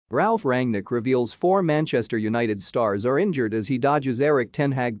Ralf Rangnick reveals 4 Manchester United stars are injured as he dodges Erik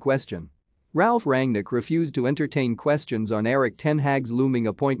ten Hag question. Ralf Rangnick refused to entertain questions on Erik ten Hag's looming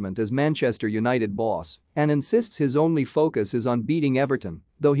appointment as Manchester United boss and insists his only focus is on beating Everton,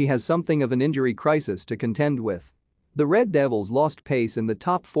 though he has something of an injury crisis to contend with. The Red Devils lost pace in the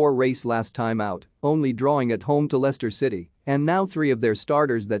top 4 race last time out, only drawing at home to Leicester City, and now 3 of their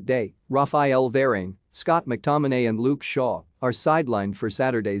starters that day, Raphael Varane, Scott McTominay and Luke Shaw, are sidelined for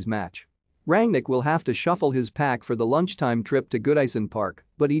Saturday's match. Rangnick will have to shuffle his pack for the lunchtime trip to Goodison Park,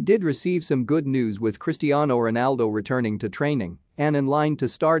 but he did receive some good news with Cristiano Ronaldo returning to training and in line to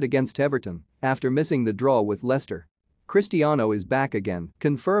start against Everton after missing the draw with Leicester. Cristiano is back again,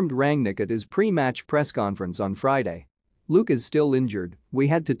 confirmed Rangnick at his pre-match press conference on Friday. Luke is still injured, we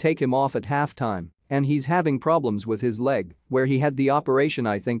had to take him off at halftime, and he's having problems with his leg, where he had the operation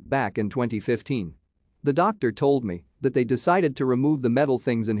I think back in 2015. The doctor told me that they decided to remove the metal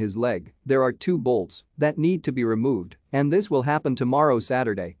things in his leg. There are 2 bolts that need to be removed, and this will happen tomorrow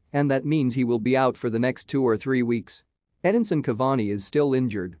Saturday, and that means he will be out for the next 2 or 3 weeks. Edinson Cavani is still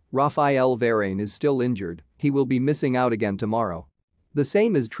injured, Raphael Varane is still injured, he will be missing out again tomorrow. The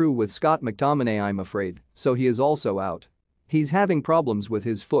same is true with Scott McTominay I'm afraid, so he is also out. He's having problems with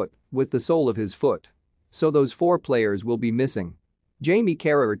his foot, with the sole of his foot. So those 4 players will be missing. Jamie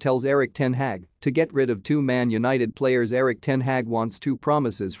Carragher tells Erik ten Hag to get rid of 2 Man United players. Erik ten Hag wants 2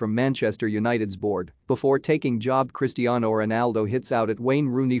 promises from Manchester United's board before taking job. Cristiano Ronaldo hits out at Wayne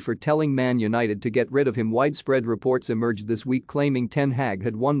Rooney for telling Man United to get rid of him. Widespread reports emerged this week claiming ten Hag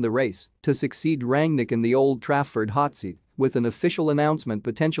had won the race to succeed Rangnick in the Old Trafford hot seat, with an official announcement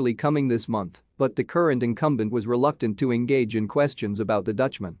potentially coming this month, but the current incumbent was reluctant to engage in questions about the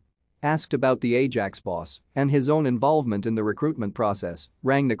Dutchman. Asked about the Ajax boss and his own involvement in the recruitment process,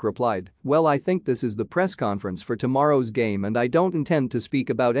 Rangnick replied, "Well, I think this is the press conference for tomorrow's game and I don't intend to speak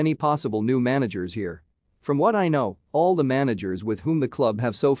about any possible new managers here. From what I know, all the managers with whom the club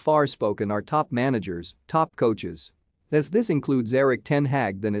have so far spoken are top managers, top coaches. If this includes Erik ten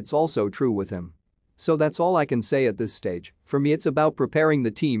Hag then it's also true with him. So that's all I can say at this stage. For me it's about preparing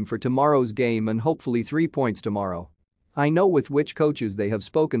the team for tomorrow's game and hopefully 3 points tomorrow. I know with which coaches they have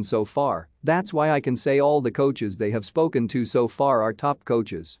spoken so far, that's why I can say all the coaches they have spoken to so far are top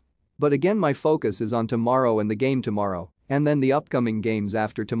coaches. But again my focus is on tomorrow and the game tomorrow, and then the upcoming games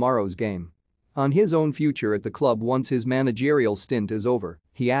after tomorrow's game. On his own future at the club once his managerial stint is over,"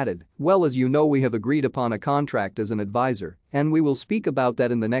 he added, "Well, as you know we have agreed upon a contract as an advisor, and we will speak about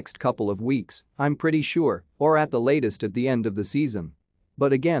that in the next couple of weeks, I'm pretty sure, or at the latest at the end of the season.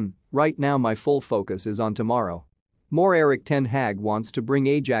 But again, right now my full focus is on tomorrow." More Erik ten Hag wants to bring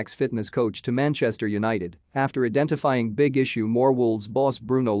Ajax fitness coach to Manchester United after identifying big issue. More Wolves boss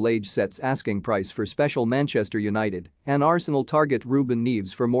Bruno Lage sets asking price for special Manchester United and Arsenal target Ruben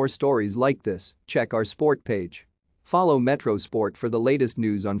Neves. For more stories like this, check our sport page. Follow Metro Sport for the latest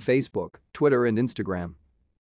news on Facebook, Twitter and Instagram.